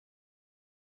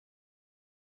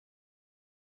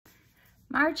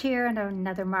Marge here on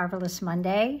another Marvelous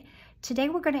Monday. Today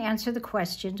we're going to answer the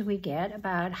questions we get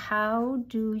about how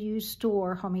do you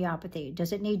store homeopathy?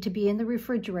 Does it need to be in the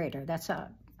refrigerator? That's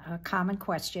a common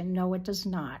question. No, it does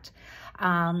not.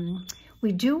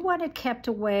 We do want it kept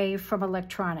away from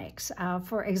electronics.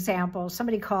 For example,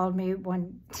 somebody called me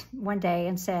one day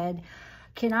and said,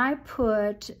 can I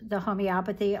put the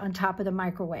homeopathy on top of the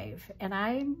microwave?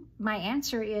 And my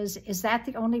answer is that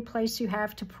the only place you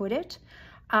have to put it?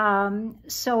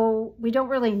 So we don't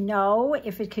really know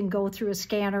if it can go through a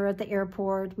scanner at the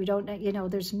airport. We don't,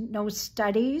 there's no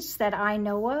studies that I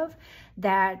know of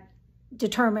that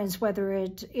determines whether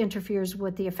it interferes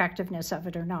with the effectiveness of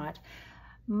it or not.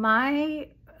 My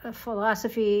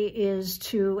philosophy is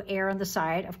to err on the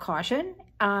side of caution.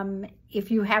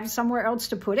 If you have somewhere else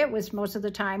to put it, which most of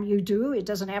the time you do, it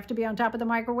doesn't have to be on top of the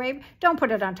microwave. Don't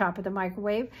put it on top of the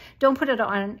microwave. Don't put it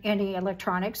on any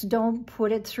electronics. Don't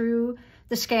put it through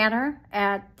the scanner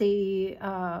at the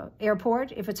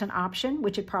airport if it's an option,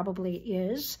 which it probably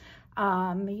is.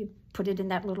 You put it in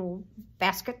that little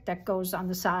basket that goes on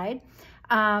the side.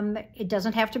 It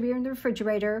doesn't have to be in the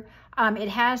refrigerator.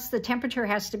 The temperature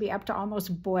has to be up to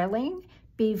almost boiling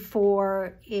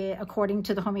before, according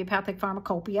to the homeopathic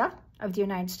pharmacopoeia of the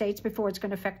United States, before it's going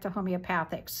to affect the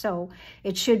homeopathics. So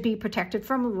it should be protected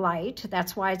from light.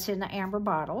 That's why it's in the amber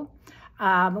bottle.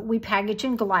 We package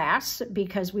in glass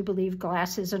because we believe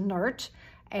glass is inert,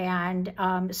 and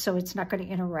so it's not going to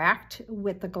interact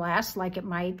with the glass like it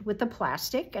might with the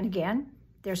plastic. And again,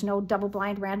 there's no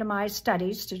double-blind randomized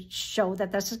studies to show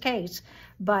that that's the case,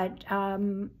 but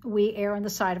we err on the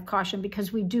side of caution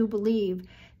because we do believe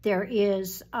there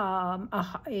is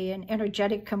an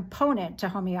energetic component to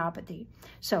homeopathy.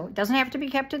 So it doesn't have to be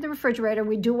kept in the refrigerator.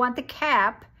 We do want the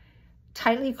cap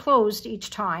tightly closed each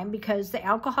time because the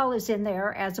alcohol is in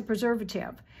there as a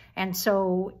preservative. And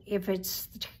so if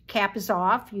the cap is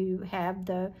off, you have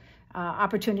the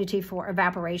opportunity for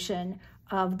evaporation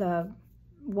of the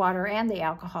water and the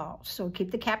alcohol. So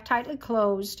keep the cap tightly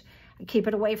closed, keep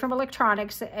it away from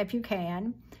electronics if you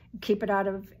can, keep it out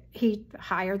of heat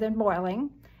higher than boiling,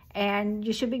 and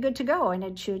you should be good to go, and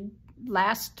it should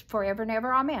last forever and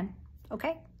ever. Amen.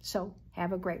 Okay, so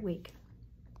have a great week.